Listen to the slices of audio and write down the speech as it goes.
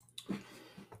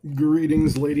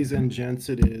Greetings, ladies and gents.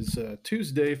 It is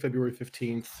Tuesday, February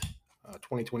 15th,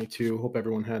 2022. Hope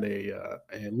everyone had a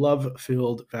love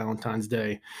filled Valentine's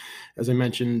Day. As I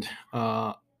mentioned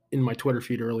in my Twitter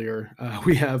feed earlier,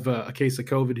 we have a case of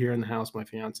COVID here in the house. My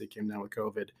fiance came down with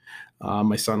COVID.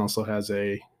 My son also has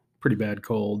a pretty bad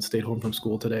cold, stayed home from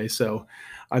school today. So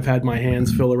I've had my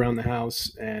hands fill around the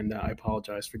house, and I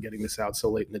apologize for getting this out so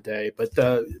late in the day. But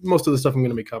most of the stuff I'm going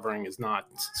to be covering is not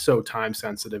so time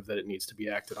sensitive that it needs to be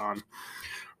acted on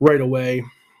right away.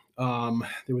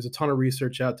 There was a ton of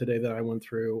research out today that I went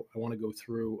through. I want to go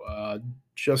through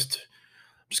just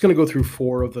going to go through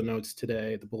four of the notes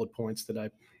today, the bullet points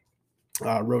that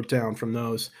I wrote down from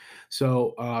those.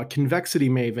 So Convexity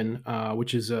Maven,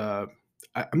 which is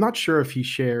I'm not sure if he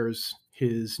shares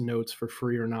his notes for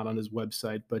free or not on his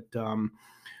website, but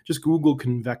just Google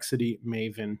Convexity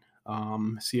Maven.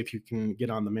 See if you can get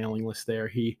on the mailing list there.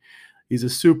 He's a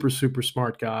super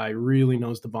smart guy. Really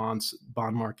knows the bond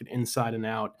market inside and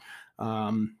out.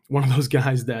 One of those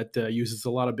guys that uses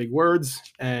a lot of big words,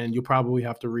 and you'll probably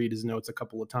have to read his notes a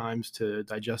couple of times to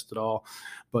digest it all.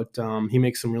 But he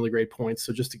makes some really great points.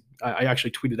 So I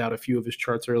actually tweeted out a few of his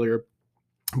charts earlier.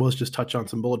 Well, let's just touch on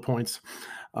some bullet points.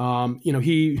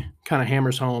 He kind of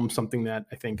hammers home something that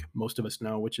I think most of us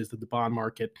know, which is that the bond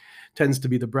market tends to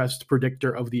be the best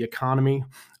predictor of the economy.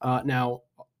 Now,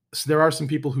 so there are some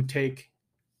people who take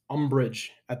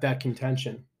umbrage at that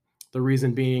contention. The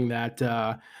reason being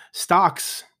that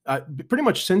stocks, pretty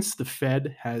much since the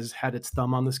Fed has had its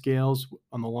thumb on the scales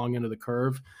on the long end of the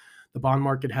curve, the bond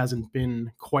market hasn't been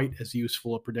quite as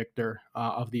useful a predictor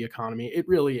of the economy.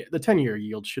 The 10-year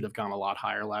yield should have gone a lot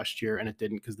higher last year, and it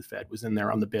didn't because the Fed was in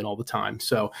there on the bid all the time.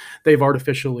 So they've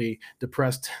artificially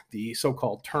depressed the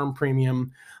so-called term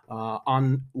premium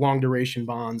on long duration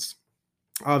bonds.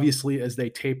 Obviously, as they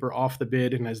taper off the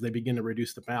bid and as they begin to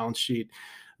reduce the balance sheet,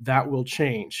 that will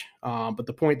change. But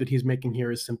the point that he's making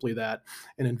here is simply that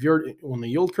when the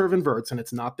yield curve inverts, and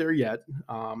it's not there yet,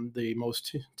 the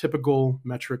most typical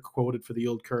metric quoted for the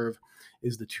yield curve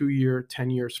is the 2-year,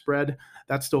 10-year spread.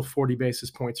 That's still 40 basis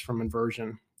points from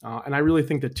inversion. And I really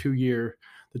think that the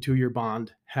 2-year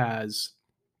bond has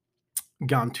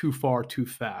gone too far too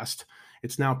fast.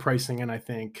 It's now pricing in, I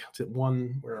think,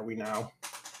 where are we now?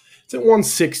 It's at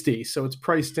 160, so it's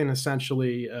priced in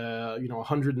essentially,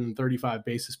 135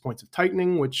 basis points of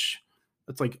tightening, which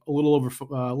that's like a little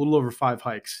over 5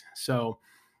 hikes. So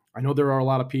I know there are a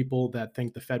lot of people that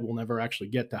think the Fed will never actually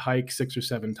get to hike 6 or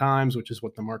 7 times, which is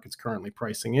what the market's currently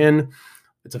pricing in.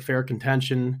 It's a fair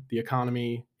contention. The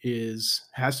economy has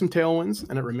some tailwinds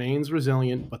and it remains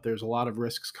resilient, but there's a lot of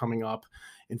risks coming up.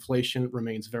 Inflation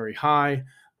remains very high.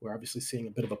 We're obviously seeing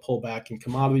a bit of a pullback in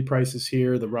commodity prices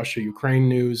here. The Russia-Ukraine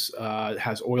news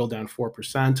has oil down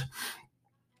 4%.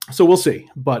 So we'll see.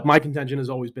 But my contention has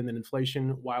always been that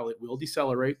inflation, while it will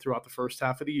decelerate throughout the first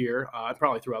half of the year,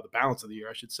 probably throughout the balance of the year,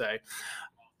 I should say,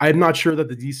 I'm not sure that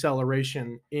the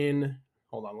deceleration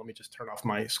hold on, let me just turn off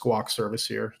my squawk service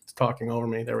here. It's talking over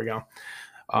me. There we go.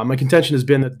 My contention has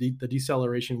been that the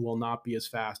deceleration will not be as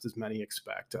fast as many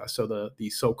expect. So the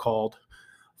so-called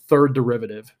third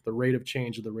derivative, the rate of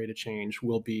change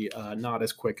will be not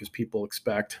as quick as people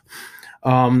expect.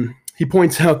 He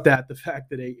points out that the fact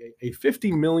that a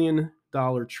 $50 million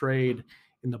trade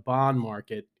in the bond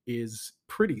market is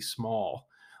pretty small,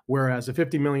 whereas a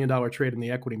 $50 million trade in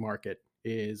the equity market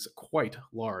is quite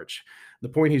large. The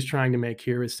point he's trying to make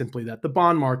here is simply that the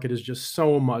bond market is just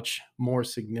so much more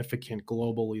significant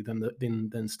globally than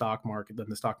the stock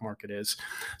market is.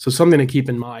 So something to keep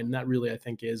in mind, and that really I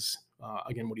think is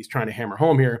again what he's trying to hammer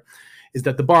home here, is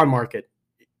that the bond market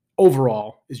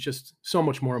overall is just so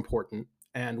much more important.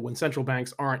 And when central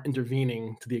banks aren't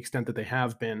intervening to the extent that they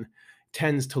have been,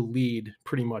 tends to lead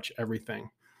pretty much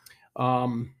everything.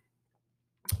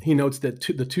 He notes that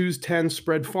the 2s10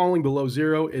 spread falling below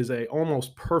zero is a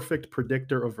almost perfect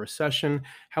predictor of recession.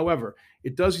 However,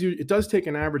 it does take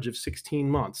an average of 16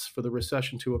 months for the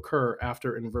recession to occur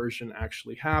after inversion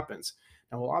actually happens.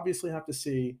 Now, we'll obviously have to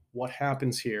see what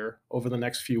happens here over the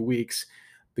next few weeks.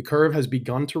 The curve has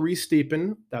begun to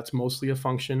re-steepen. That's mostly a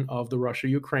function of the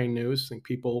Russia-Ukraine news. I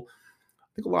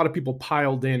think a lot of people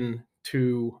piled in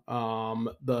to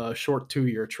the short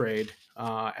 2-year trade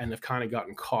and have kind of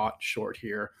gotten caught short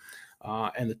here.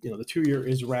 And the 2-year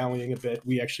is rallying a bit.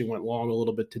 We actually went long a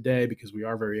little bit today because we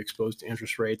are very exposed to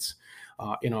interest rates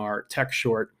in our tech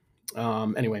short.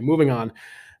 Anyway, moving on.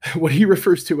 What he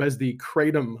refers to as the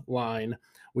kratom line,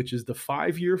 which is the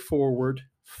 5-year forward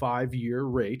 5-year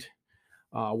rate.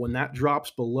 When that drops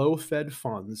below Fed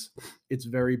funds, it's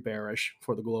very bearish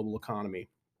for the global economy.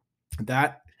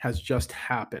 That has just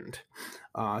happened.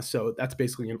 So that's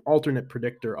basically an alternate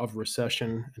predictor of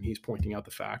recession. And he's pointing out the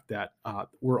fact that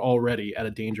we're already at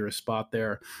a dangerous spot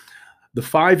there. The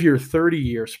 5-year,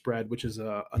 30-year spread, which is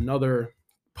another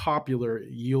popular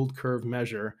yield curve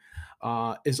measure,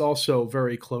 is also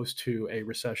very close to a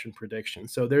recession prediction.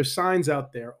 So there's signs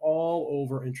out there all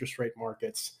over interest rate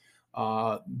markets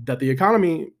that the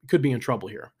economy could be in trouble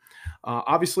here.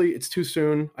 Obviously, it's too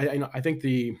soon. I think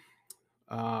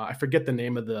I forget the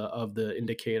name of the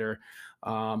indicator.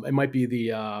 It might be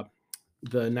the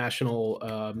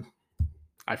national.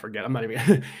 I forget. I'm not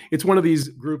even. It's one of these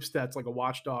groups that's like a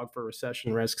watchdog for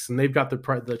recession risks, and they've got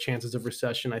the chances of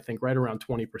recession, I think, right around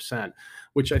 20%,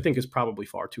 which I think is probably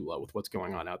far too low with what's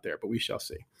going on out there. But we shall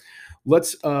see.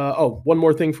 Let's. One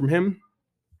more thing from him.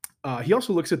 He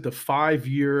also looks at the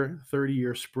 5-year,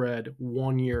 30-year spread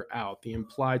 1 year out, the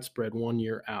implied spread 1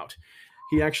 year out.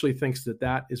 He actually thinks that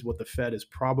that is what the Fed is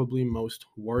probably most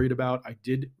worried about. I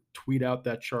did tweet out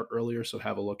that chart earlier, so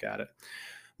have a look at it.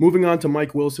 Moving on to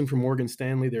Mike Wilson from Morgan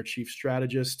Stanley, their chief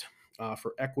strategist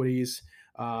for equities.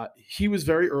 He was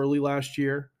very early last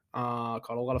year, caught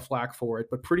a lot of flack for it,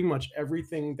 but pretty much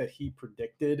everything that he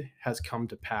predicted has come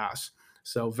to pass.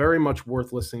 So very much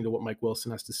worth listening to what Mike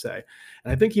Wilson has to say.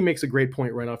 And I think he makes a great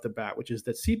point right off the bat, which is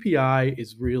that CPI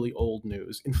is really old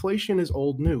news. Inflation is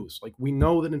old news. Like, we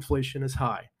know that inflation is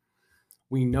high.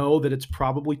 We know that it's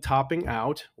probably topping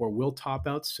out or will top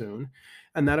out soon,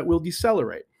 and that it will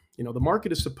decelerate. The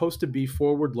market is supposed to be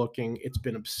forward looking. It's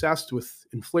been obsessed with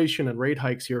inflation and rate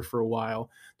hikes here for a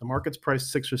while. The market's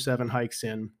priced 6 or 7 hikes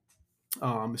in.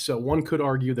 So one could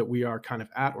argue that we are kind of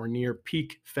at or near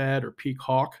peak Fed or peak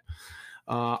hawk.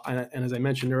 And as I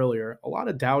mentioned earlier, a lot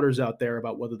of doubters out there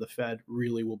about whether the Fed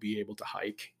really will be able to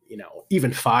hike,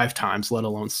 even 5 times, let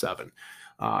alone 7.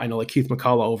 I know, like Keith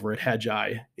McCullough over at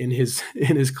Hedgeye, in his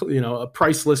a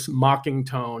priceless mocking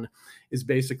tone, is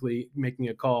basically making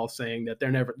a call saying that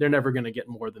they're never going to get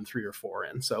more than 3 or 4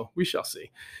 in. So we shall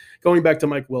see. Going back to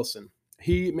Mike Wilson,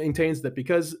 he maintains that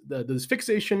because this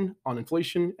fixation on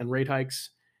inflation and rate hikes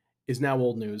is now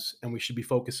old news, and we should be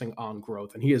focusing on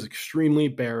growth. And he is extremely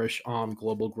bearish on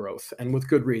global growth, and with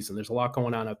good reason. There's a lot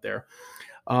going on out there.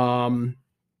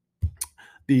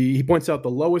 He points out the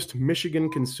lowest Michigan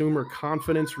consumer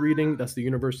confidence reading. That's the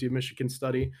University of Michigan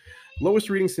study. Lowest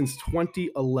reading since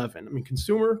 2011. I mean,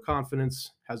 consumer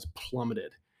confidence has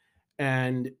plummeted.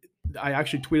 And I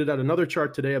actually tweeted out another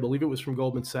chart today, I believe it was from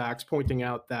Goldman Sachs, pointing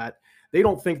out that they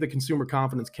don't think the consumer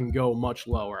confidence can go much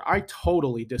lower. I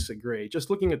totally disagree. Just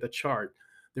looking at the chart,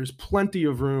 there's plenty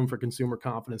of room for consumer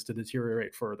confidence to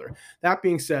deteriorate further. That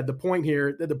being said, the point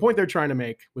they're trying to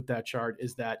make with that chart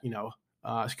is that,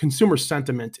 consumer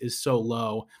sentiment is so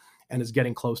low and is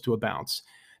getting close to a bounce.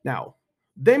 Now,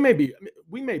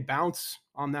 we may bounce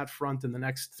on that front in the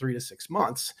next 3 to 6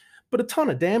 months, but a ton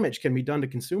of damage can be done to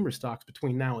consumer stocks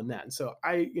between now and then. So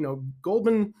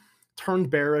Goldman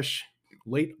turned bearish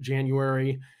late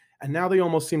January, and now they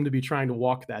almost seem to be trying to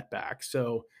walk that back.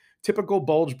 So typical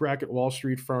bulge bracket Wall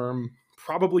Street firm,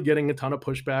 probably getting a ton of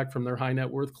pushback from their high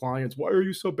net worth clients. Why are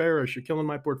you so bearish? You're killing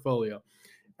my portfolio.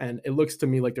 And it looks to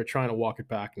me like they're trying to walk it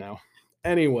back now.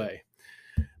 Anyway,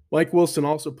 Mike Wilson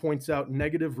also points out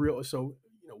negative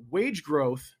wage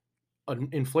growth,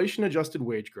 inflation-adjusted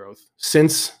wage growth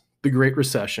since the Great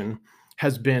Recession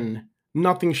has been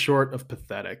nothing short of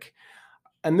pathetic.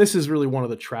 And this is really one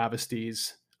of the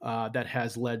travesties that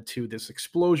has led to this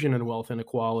explosion in wealth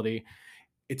inequality.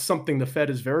 It's something the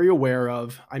Fed is very aware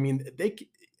of. I mean,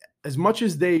 as much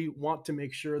as they want to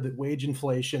make sure that wage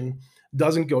inflation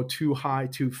doesn't go too high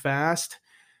too fast,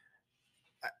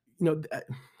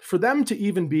 for them to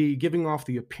even be giving off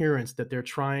the appearance that they're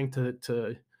trying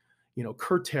to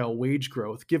curtail wage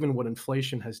growth, given what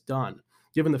inflation has done,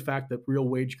 given the fact that real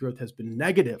wage growth has been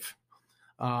negative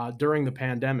during the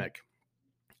pandemic,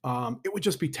 it would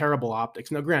just be terrible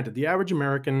optics. Now, granted, the average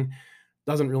American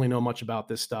doesn't really know much about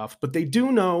this stuff, but they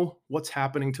do know what's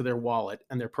happening to their wallet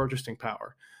and their purchasing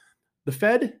power. The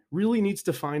Fed really needs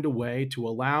to find a way to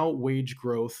allow wage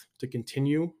growth to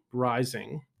continue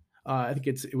rising. I think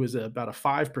it was about a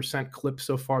 5% clip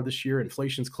so far this year.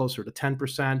 Inflation's closer to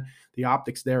 10%. The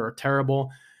optics there are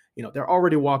terrible. They're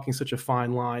already walking such a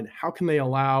fine line. How can they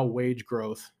allow wage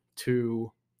growth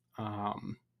to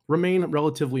remain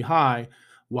relatively high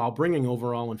while bringing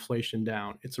overall inflation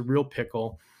down? It's a real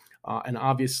pickle. And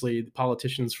obviously, the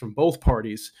politicians from both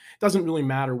parties, it doesn't really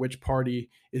matter which party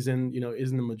is in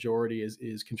the majority,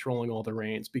 is controlling all the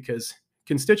reins, because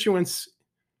constituents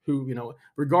who,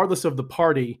 regardless of the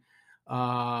party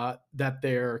that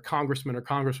their congressman or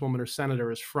congresswoman or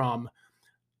senator is from,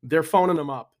 they're phoning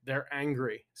them up. They're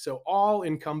angry. So all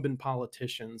incumbent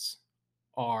politicians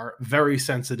are very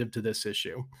sensitive to this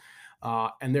issue.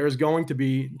 And there is going to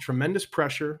be tremendous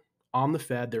pressure on the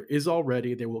Fed. There is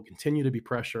already, there will continue to be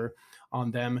pressure on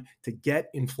them to get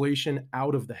inflation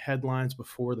out of the headlines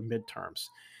before the midterms.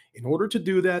 In order to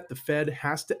do that, the Fed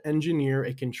has to engineer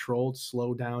a controlled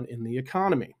slowdown in the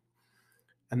economy.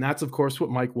 And that's, of course, what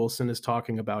Mike Wilson is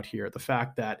talking about here. The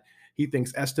fact that he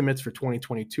thinks estimates for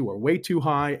 2022 are way too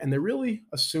high, and they're really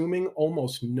assuming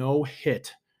almost no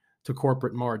hit to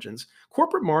corporate margins.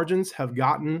 Corporate margins have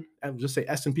gotten, I'll just say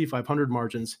S&P 500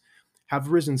 margins, have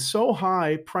risen so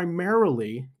high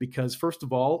primarily because, first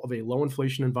of all, of a low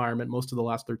inflation environment most of the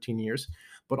last 13 years,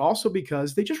 but also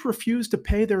because they just refuse to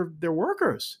pay their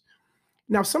workers.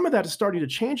 Now, some of that is starting to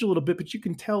change a little bit, but you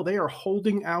can tell they are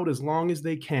holding out as long as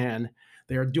they can.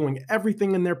 They are doing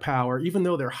everything in their power. Even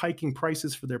though they're hiking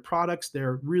prices for their products,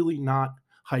 they're really not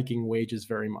hiking wages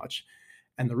very much.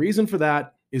 And the reason for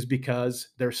that is because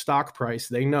their stock price,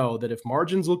 they know that if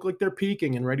margins look like they're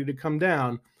peaking and ready to come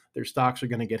down, their stocks are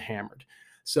going to get hammered.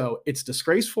 So it's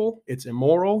disgraceful, it's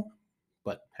immoral,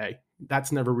 but hey,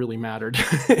 that's never really mattered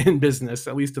in business,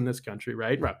 at least in this country,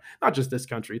 right? Not just this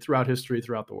country, throughout history,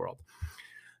 throughout the world.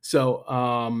 So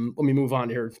let me move on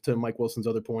here to Mike Wilson's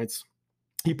other points.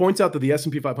 He points out that the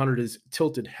S&P 500 is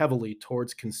tilted heavily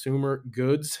towards consumer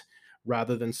goods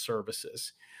rather than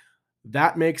services.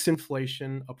 That makes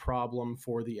inflation a problem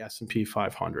for the S&P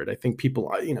 500. I think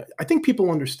people, I think people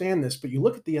understand this, but you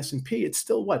look at the S&P, it's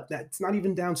still what? That's not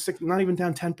even down not even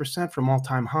down 10% from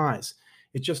all-time highs.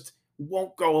 It just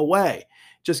won't go away.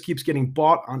 It just keeps getting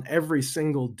bought on every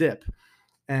single dip.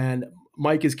 And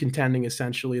Mike is contending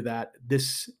essentially that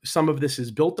some of this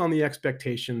is built on the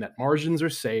expectation that margins are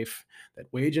safe, that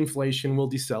wage inflation will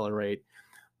decelerate,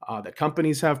 that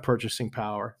companies have purchasing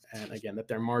power, and again, that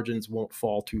their margins won't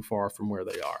fall too far from where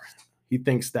they are. He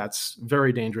thinks that's a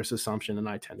very dangerous assumption, and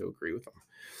I tend to agree with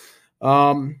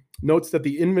him. Notes that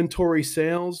the inventory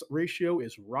sales ratio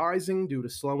is rising due to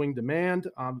slowing demand.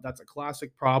 That's a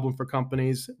classic problem for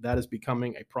companies. That is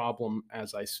becoming a problem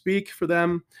as I speak for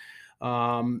them.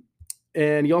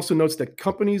 And he also notes that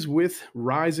companies with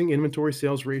rising inventory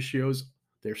sales ratios,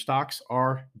 their stocks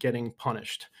are getting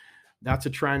punished. That's a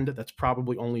trend that's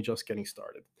probably only just getting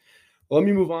started. Well, let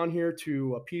me move on here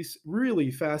to a piece, really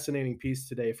fascinating piece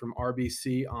today from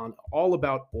RBC on all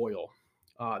about oil.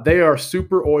 They are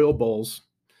super oil bulls,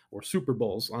 or super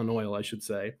bulls on oil, I should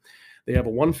say. They have a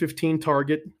 115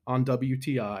 target on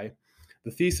WTI.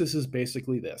 The thesis is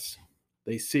basically this.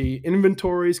 They see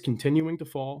inventories continuing to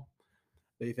fall.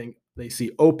 They think they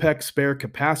see OPEC spare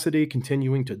capacity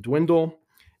continuing to dwindle,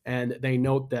 and they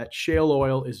note that shale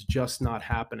oil is just not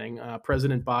happening.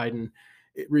 President Biden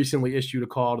recently issued a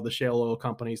call to the shale oil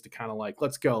companies to kind of like,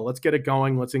 let's go, let's get it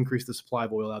going, let's increase the supply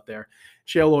of oil out there.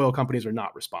 Shale oil companies are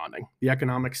not responding. The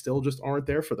economics still just aren't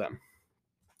there for them.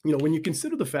 When you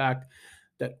consider the fact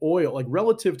that oil, like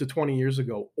relative to 20 years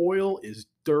ago, oil is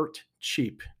dirt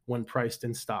cheap when priced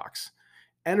in stocks.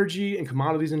 Energy and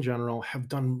commodities in general have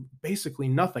done basically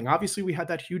nothing. Obviously, we had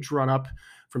that huge run up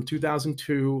from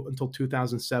 2002 until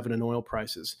 2007 in oil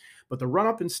prices, but the run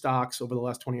up in stocks over the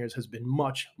last 20 years has been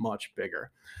much, much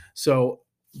bigger. So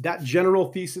that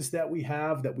general thesis that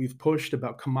we've pushed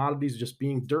about commodities just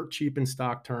being dirt cheap in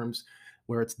stock terms,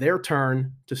 where it's their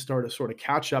turn to start to sort of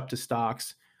catch up to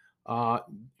stocks.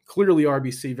 Clearly,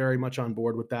 RBC very much on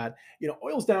board with that.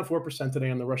 Oil's down 4% today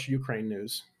on the Russia-Ukraine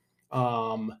news.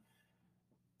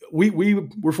 We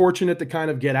were fortunate to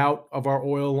kind of get out of our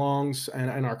oil longs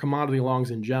and our commodity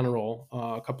longs in general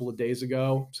a couple of days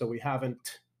ago. So we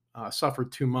haven't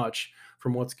suffered too much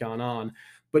from what's gone on.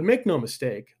 But make no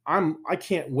mistake, I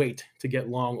can't wait to get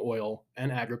long oil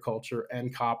and agriculture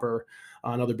and copper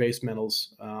and other base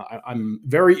metals. I'm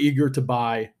very eager to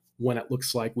buy when it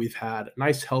looks like we've had a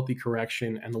nice healthy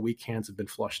correction and the weak hands have been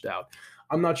flushed out.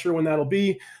 I'm not sure when that'll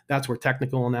be. That's where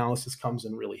technical analysis comes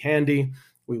in really handy.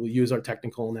 We will use our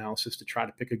technical analysis to try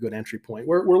to pick a good entry point.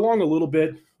 We're long a little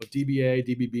bit with DBA,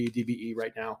 DBB, DBE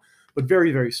right now, but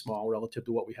very, very small relative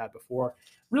to what we had before.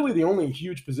 Really, the only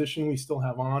huge position we still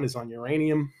have on is on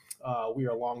uranium. We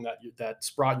are long that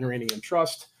Sprott Uranium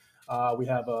Trust. We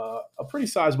have a pretty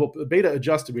sizable, beta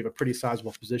adjusted, we have a pretty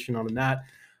sizable position on that.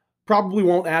 Probably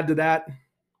won't add to that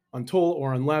until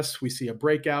or unless we see a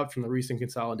breakout from the recent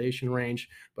consolidation range.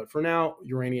 But for now,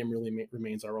 uranium really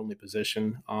remains our only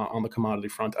position on the commodity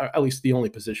front, at least the only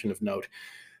position of note.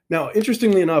 Now,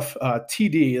 interestingly enough,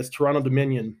 TD, as Toronto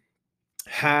Dominion,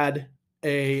 had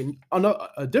a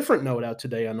different note out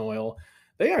today on oil.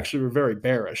 They actually were very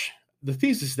bearish. The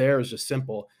thesis there is just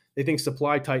simple. They think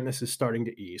supply tightness is starting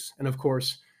to ease. And of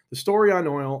course, the story on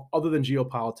oil, other than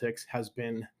geopolitics, has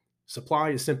been supply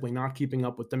is simply not keeping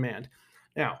up with demand.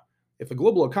 Now, If the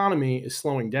global economy is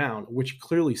slowing down, which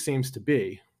clearly seems to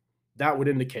be, that would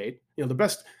indicate, the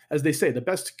best, as they say, the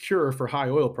best cure for high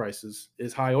oil prices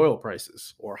is high oil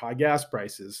prices or high gas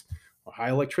prices or high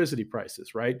electricity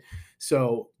prices, right?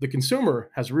 So the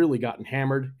consumer has really gotten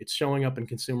hammered. It's showing up in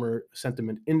consumer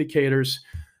sentiment indicators.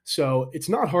 So it's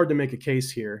not hard to make a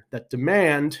case here that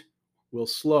demand will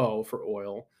slow for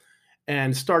oil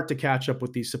and start to catch up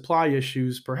with these supply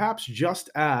issues, perhaps just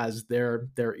as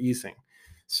they're easing.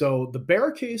 So the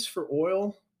bear case for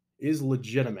oil is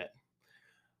legitimate.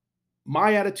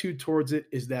 My attitude towards it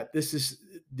is that this is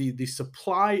the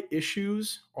supply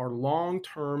issues are long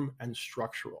term and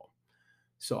structural.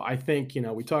 So I think,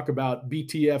 we talk about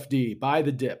BTFD, buy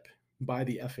the dip, buy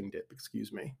the effing dip,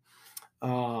 excuse me.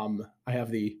 I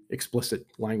have the explicit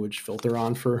language filter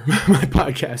on for my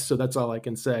podcast, so that's all I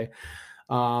can say.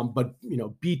 But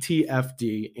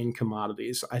BTFD in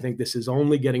commodities, I think this is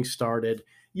only getting started.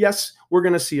 Yes, we're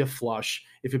going to see a flush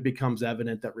if it becomes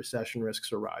evident that recession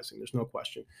risks are rising. There's no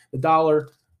question. The dollar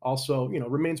also,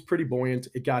 remains pretty buoyant.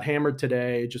 It got hammered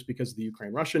today just because of the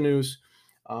Ukraine-Russia news.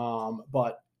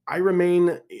 But I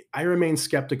remain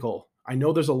skeptical. I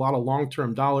know there's a lot of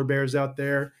long-term dollar bears out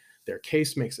there. Their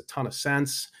case makes a ton of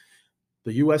sense.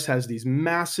 The U.S. has these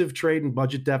massive trade and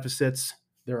budget deficits.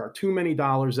 There are too many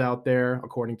dollars out there,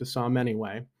 according to some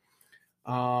anyway.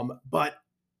 But,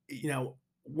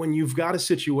 when you've got a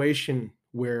situation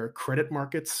where credit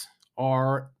markets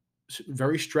are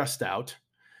very stressed out,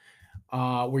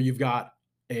 where you've got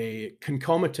a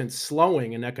concomitant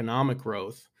slowing in economic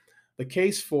growth, the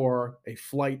case for a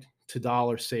flight to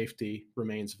dollar safety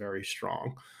remains very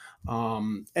strong.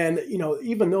 And,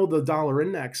 even though the dollar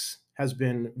index has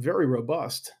been very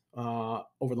robust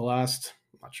over the last,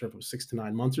 I'm not sure if it was 6 to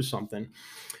 9 months or something,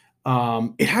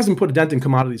 it hasn't put a dent in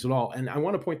commodities at all. And I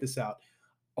want to point this out.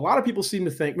 A lot of people seem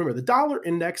to think, remember, the dollar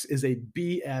index is a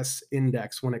BS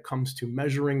index when it comes to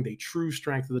measuring the true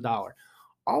strength of the dollar.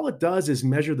 All it does is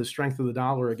measure the strength of the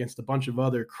dollar against a bunch of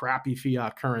other crappy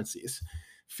fiat currencies.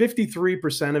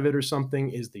 53% of it or something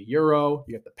is the euro.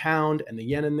 You got the pound and the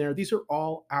yen in there. These are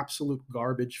all absolute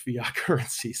garbage fiat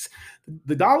currencies.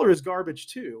 The dollar is garbage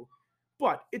too,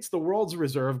 but it's the world's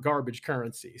reserve garbage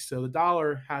currency. So the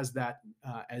dollar has that,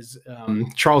 as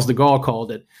Charles de Gaulle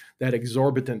called it, that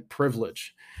exorbitant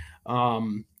privilege.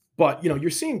 But you're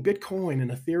seeing Bitcoin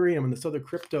and Ethereum and this other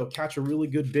crypto catch a really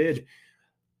good bid.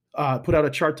 Put out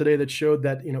a chart today that showed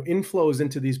that inflows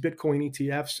into these Bitcoin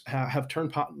ETFs have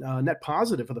turned net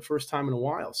positive for the first time in a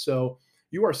while. So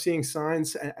you are seeing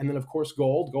signs, and then of course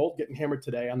gold getting hammered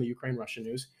today on the Ukraine-Russia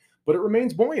news, but it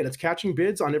remains buoyant. It's catching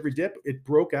bids on every dip. It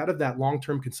broke out of that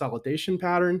long-term consolidation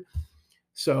pattern.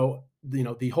 So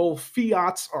the whole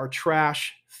fiats are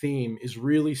trash theme is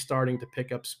really starting to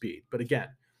pick up speed. But again,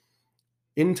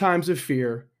 in times of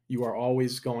fear, you are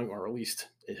always going, or at least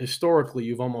historically,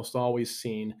 you've almost always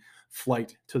seen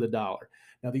flight to the dollar.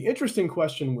 Now, the interesting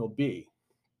question will be,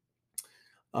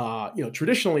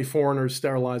 traditionally foreigners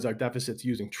sterilize our deficits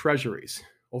using treasuries.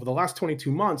 Over the last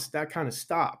 22 months, that kind of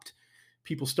stopped.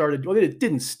 People started, well, it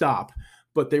didn't stop,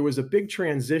 but there was a big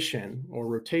transition or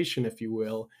rotation, if you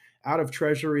will, out of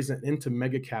treasuries and into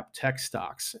mega cap tech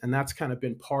stocks. And that's kind of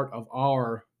been part of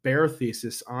our bear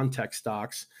thesis on tech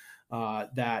stocks,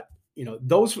 that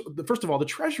those, first of all, the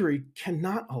Treasury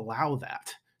cannot allow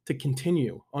that to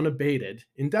continue unabated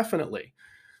indefinitely.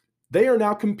 They are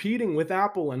now competing with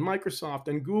Apple and Microsoft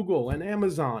and Google and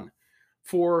Amazon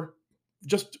for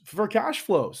cash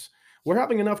flows. We're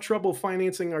having enough trouble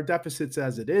financing our deficits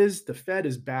as it is. The Fed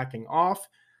is backing off.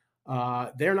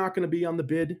 They're not going to be on the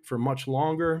bid for much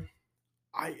longer.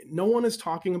 No one is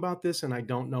talking about this, and I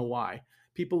don't know why.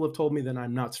 People have told me that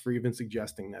I'm nuts for even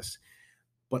suggesting this.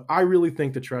 But I really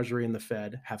think the Treasury and the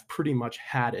Fed have pretty much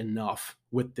had enough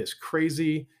with this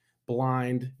crazy,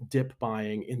 blind dip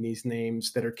buying in these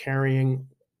names that are carrying.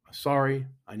 Sorry,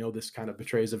 I know this kind of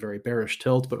betrays a very bearish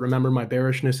tilt, but remember, my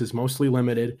bearishness is mostly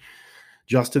limited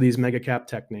just to these mega cap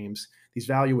tech names. These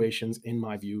valuations, in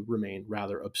my view, remain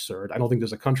rather absurd. I don't think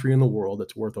there's a country in the world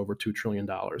that's worth over $2 trillion.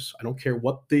 I don't care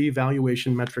what the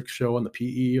valuation metrics show on the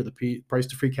PE or the price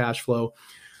to free cash flow.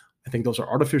 I think those are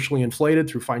artificially inflated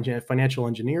through financial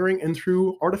engineering and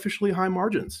through artificially high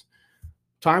margins.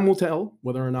 Time will tell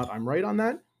whether or not I'm right on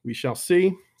that. We shall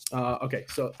see. Okay,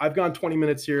 so I've gone 20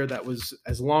 minutes here. That was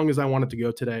as long as I wanted to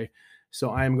go today.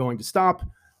 So I am going to stop.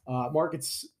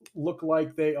 Markets look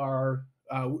like they are.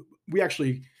 We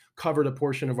actually covered a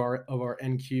portion of our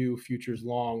NQ futures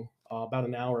long about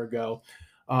an hour ago.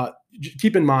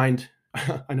 Keep in mind,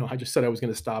 I know I just said I was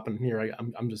going to stop, and here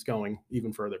I'm just going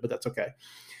even further, but that's okay.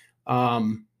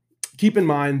 Keep in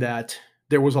mind that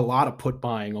there was a lot of put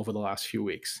buying over the last few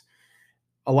weeks.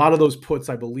 A lot of those puts,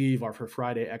 I believe, are for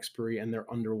Friday expiry and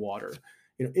they're underwater.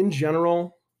 In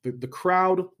general, the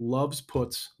crowd loves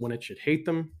puts when it should hate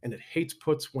them, and it hates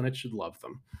puts when it should love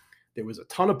them. There was a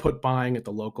ton of put buying at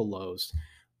the local lows.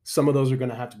 Some of those are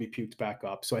going to have to be puked back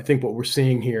up. So I think what we're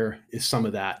seeing here is some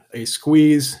of that, a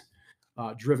squeeze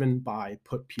driven by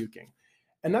put puking.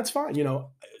 And that's fine.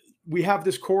 We have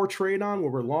this core trade on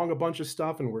where we're long a bunch of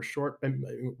stuff and we're short in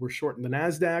the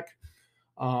Nasdaq.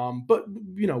 But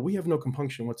we have no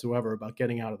compunction whatsoever about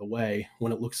getting out of the way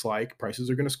when it looks like prices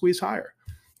are going to squeeze higher.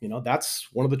 That's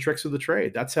one of the tricks of the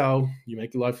trade. That's how you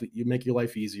make your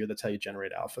life easier. That's how you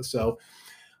generate alpha. So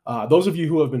those of you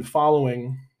who have been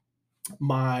following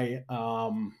my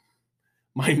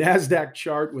my Nasdaq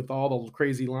chart with all the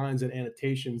crazy lines and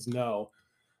annotations know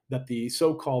that the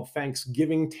so-called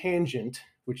Thanksgiving tangent,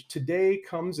 which today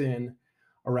comes in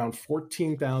around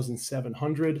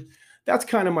 14,700, that's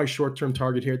kind of my short-term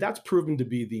target here. That's proven to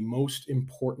be the most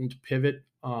important pivot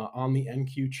on the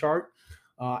NQ chart.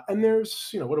 And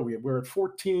there's, what are we? We're at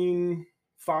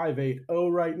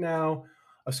 14,580 right now.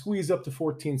 A squeeze up to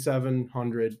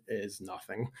 14,700 is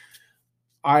nothing.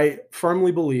 I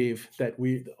firmly believe that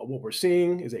what we're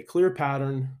seeing is a clear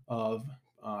pattern of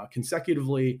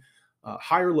consecutively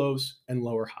higher lows and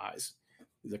lower highs.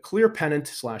 There's a clear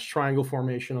pennant / triangle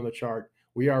formation on the chart.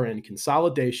 We are in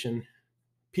consolidation.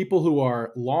 People who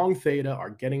are long theta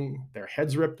are getting their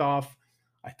heads ripped off.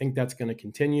 I think that's going to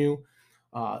continue.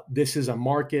 This is a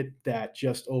market that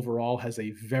just overall has a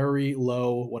very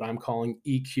low, what I'm calling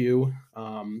EQ,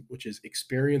 which is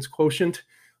experience quotient.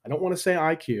 I don't want to say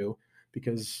IQ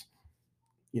because,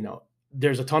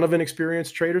 there's a ton of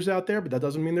inexperienced traders out there, but that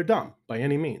doesn't mean they're dumb by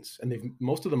any means. And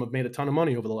most of them have made a ton of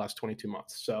money over the last 22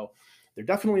 months. So they're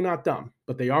definitely not dumb,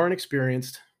 but they are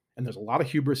inexperienced. And there's a lot of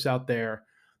hubris out there.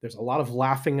 There's a lot of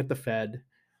laughing at the Fed.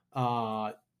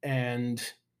 And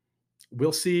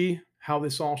we'll see how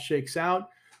this all shakes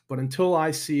out. But until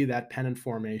I see that pennant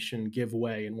formation give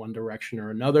way in one direction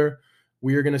or another,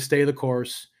 we are going to stay the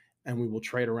course and we will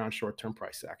trade around short-term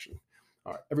price action.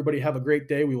 All right, everybody have a great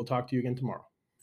day. We will talk to you again tomorrow.